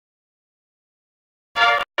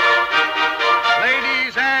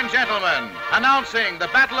gentlemen, announcing the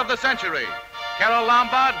battle of the century. Carole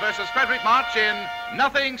Lombard versus Fredric March in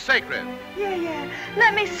Nothing Sacred. Yeah.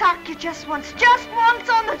 Let me sock you just once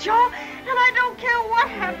on the jaw, and I don't care what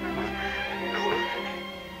happens.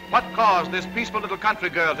 What caused this peaceful little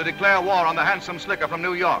country girl to declare war on the handsome slicker from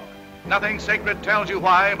New York? Nothing Sacred tells you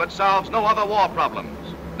why, but solves no other war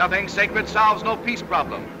problems. Nothing Sacred solves no peace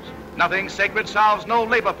problems. Nothing Sacred solves no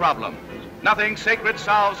labor problems. Nothing Sacred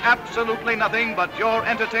solves absolutely nothing but your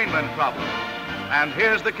entertainment problems. And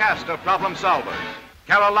here's the cast of problem solvers.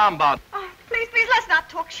 Carole Lombard. Oh, please, let's not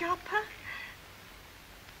talk shop, huh?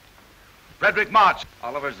 Fredric March.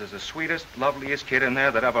 Oliver's is the sweetest, loveliest kid in there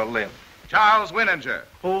that ever lived. Charles Winninger.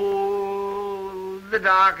 Oh, the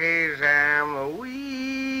darkies am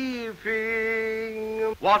weeping.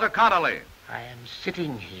 Walter Connolly. I am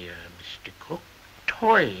sitting here, Mr. Cook,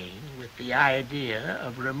 toying with the idea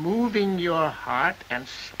of removing your heart and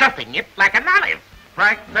stuffing it like an olive.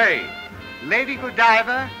 Frank Fay. Lady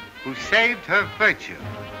Godiva, who saved her virtue.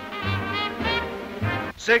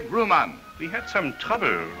 Sig Ruman. We had some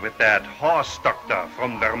trouble with that horse doctor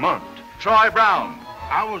from Vermont. Troy Brown.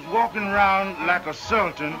 I was walking around like a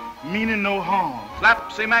sultan, meaning no harm.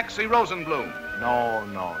 Flapsy Maxie Rosenblum. No.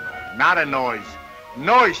 Not a noise.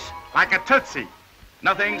 Noise, like a tootsie.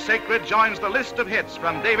 Nothing Sacred joins the list of hits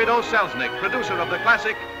from David O. Selznick, producer of the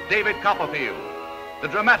classic David Copperfield. The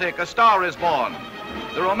dramatic A Star Is Born.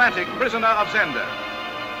 The romantic Prisoner of Zenda.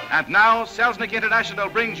 And now, Selznick International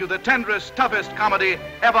brings you the tenderest, toughest comedy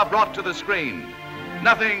ever brought to the screen.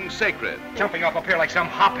 Nothing Sacred. Jumping off up here like some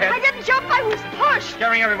hophead. I didn't jump, I was pushed.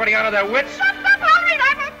 Scaring everybody out of their wits. Stop,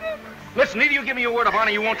 hurry, Listen, either you give me your word of honor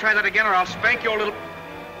you won't try that again, or I'll spank your little...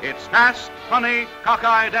 It's fast, funny,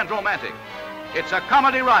 cockeyed, and romantic. It's a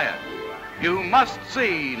comedy riot. You must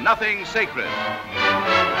see Nothing Sacred.